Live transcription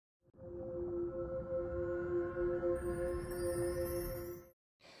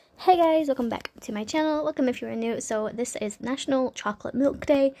Hey guys, welcome back to my channel. Welcome if you are new. So this is National Chocolate Milk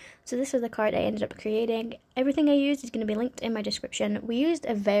Day. So this is the card I ended up creating. Everything I used is going to be linked in my description. We used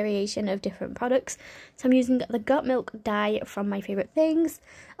a variation of different products. So I'm using the Gut Milk die from My Favorite Things,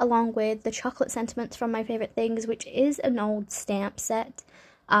 along with the chocolate sentiments from My Favorite Things, which is an old stamp set.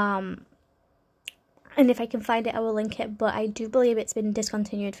 And if I can find it, I will link it, but I do believe it's been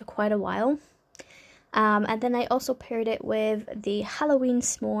discontinued for quite a while. And then I also paired it with the Halloween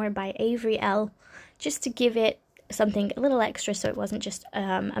S'more by Avery ELLE, just to give it something a little extra so it wasn't just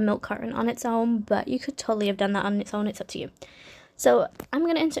a milk carton on its own, but you could totally have done that on its own, it's up to you. So I'm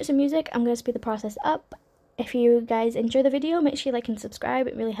going to insert some music, I'm going to speed the process up. If you guys enjoy the video, make sure you like and subscribe,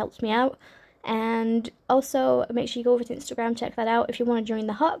 it really helps me out. And also make sure you go over to Instagram, check that out. If you want to join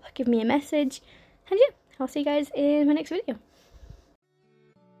the hop, give me a message. And yeah, I'll see you guys in my next video.